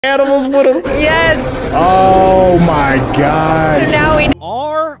animals with him? Yes. Oh my God. So now we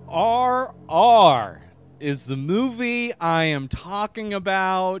RRR is the movie I am talking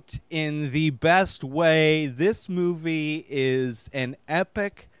about in the best way. This movie is an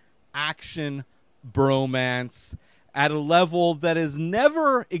epic action bromance at a level that has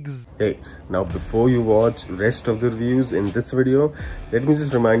never existed. Hey, now before you watch rest of the reviews in this video, let me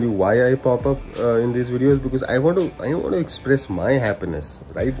just remind you why I pop up in these videos, because I want to express my happiness,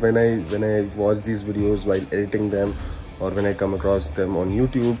 right? When I watch these videos while editing them, or when I come across them on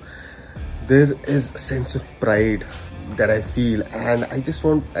YouTube, there is a sense of pride that I feel, and I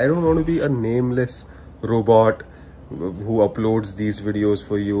don't want to be a nameless robot who uploads these videos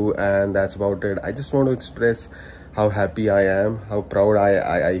for you and that's about it. I just want to express how happy I am, how proud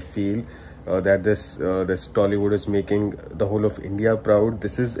I feel that this Tollywood is making the whole of India proud.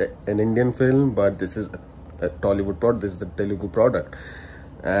 This is an Indian film, but this is a Tollywood product. This is the Telugu product,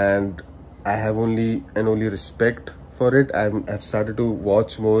 and I have only respect for it. I've started to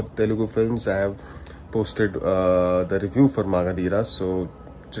watch more Telugu films. I have posted the review for Magadira, so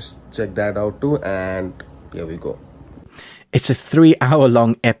just check that out too, and here we go. It's a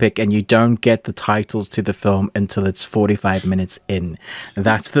 3-hour-long epic, and you don't get the titles to the film until it's 45 minutes in.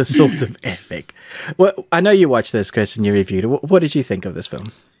 That's the sort of epic. Well, I know you watched this, Chris, and you reviewed it. What did you think of this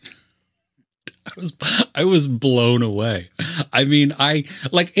film? I was blown away. I mean,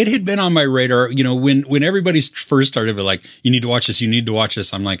 it had been on my radar, you know, when everybody first started, but like, you need to watch this, you need to watch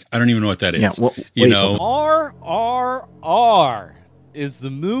this. I'm like, I don't even know what that is. Yeah, you know, RRR is the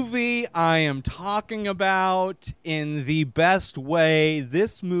movie I am talking about in the best way.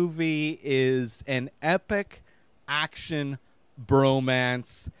 This movie is an epic action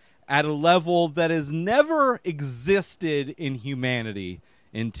bromance at a level that has never existed in humanity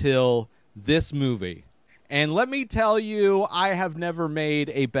until this movie. And let me tell you, I have never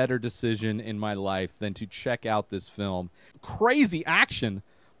made a better decision in my life than to check out this film. Crazy action,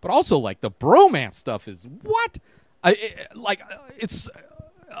 but also like the bromance stuff is what? It's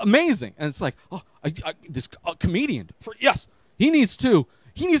amazing, and it's like, oh, this comedian, yes, he needs to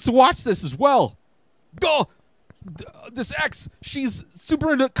watch this as well. Oh, this ex, she's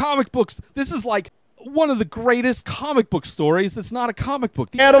super into comic books. This is like one of the greatest comic book stories that's not a comic book.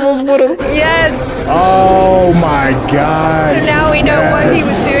 The Animals with him? Yes. Oh my God. So now we know what he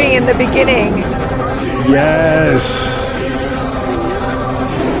was doing in the beginning. Yes.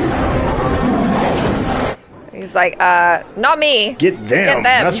 He's like, not me. Get them.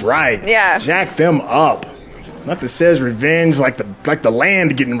 That's right. Yeah. Jack them up. Nothing says revenge like the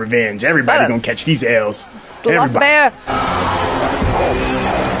land getting revenge. Everybody's gonna catch these L's. Sloth bear.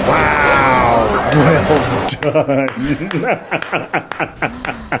 Wow. Well done.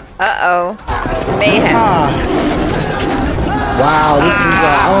 Uh-oh. Mayhem. Wow, this is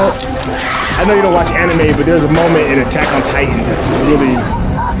I know you don't watch anime, but there's a moment in Attack on Titans that's really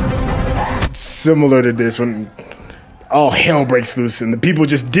similar to this, when all hell breaks loose and the people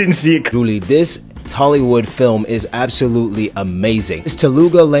just didn't see it. Truly, this Tollywood film is absolutely amazing. This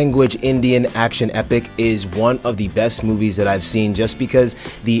Telugu language Indian action epic is one of the best movies that I've seen, just because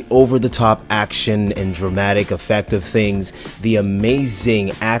the over-the-top action and dramatic effect of things, the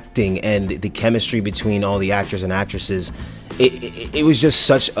amazing acting, and the chemistry between all the actors and actresses. It was just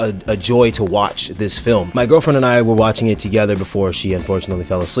such a joy to watch this film. My girlfriend and I were watching it together before she unfortunately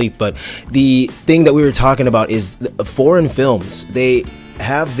fell asleep, but the thing that we were talking about is foreign films. They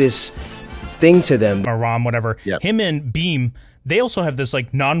have this thing to them. Or Ram, whatever. Yep. Him and Beam, they also have this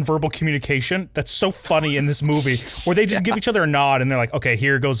like non-verbal communication that's so funny in this movie, where they just give each other a nod and they're like, okay,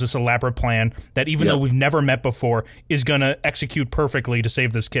 here goes this elaborate plan that even though we've never met before is gonna execute perfectly to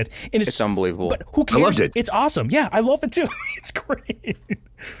save this kid. And it's unbelievable. But who cares? I loved it. It's awesome. Yeah, I love it too. It's great.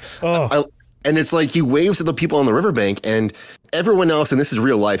 Oh. And it's like he waves at the people on the riverbank, and everyone else, and this is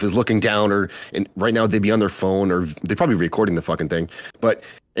real life, is looking down, and right now they'd be on their phone, or they're probably recording the fucking thing. But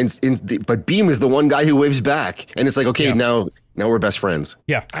Beam is the one guy who waves back, and it's like, okay, now we're best friends.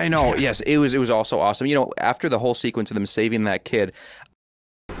 Yeah, I know. Yes, it was also awesome. You know, after the whole sequence of them saving that kid.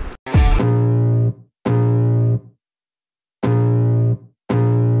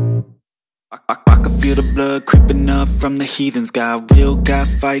 I can feel the blood creeping up from the heathens. Got will, got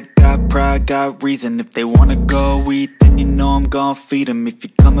fight, got pride, got reason. If they wanna go eat, then you know I'm gon' feed them. If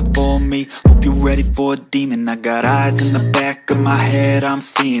you're coming for me, hope you're ready for a demon. I got eyes in the back of my head, I'm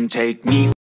seeing. Take me